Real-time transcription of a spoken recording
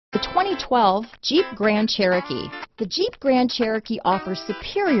The 2012 Jeep Grand Cherokee. The Jeep Grand Cherokee offers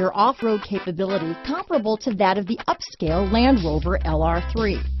superior off-road capabilities comparable to that of the upscale Land Rover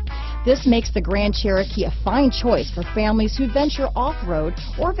LR3. This makes the Grand Cherokee a fine choice for families who venture off-road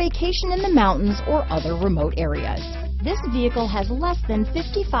or vacation in the mountains or other remote areas. This vehicle has less than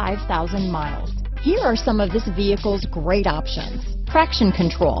 55,000 miles. Here are some of this vehicle's great options: traction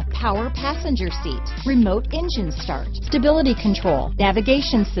control, power passenger seat, remote engine start, stability control,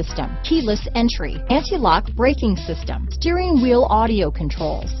 navigation system, keyless entry, anti-lock braking system, steering wheel audio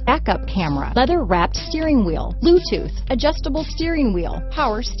controls, backup camera, leather-wrapped steering wheel, Bluetooth, adjustable steering wheel,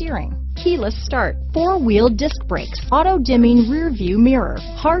 power steering, keyless start, four-wheel disc brakes, auto-dimming rear-view mirror,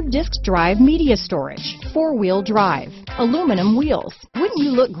 hard disk drive media storage, four-wheel drive, aluminum wheels. Wouldn't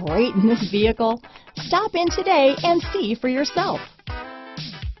you look great in this vehicle? Stop in today and see for yourself.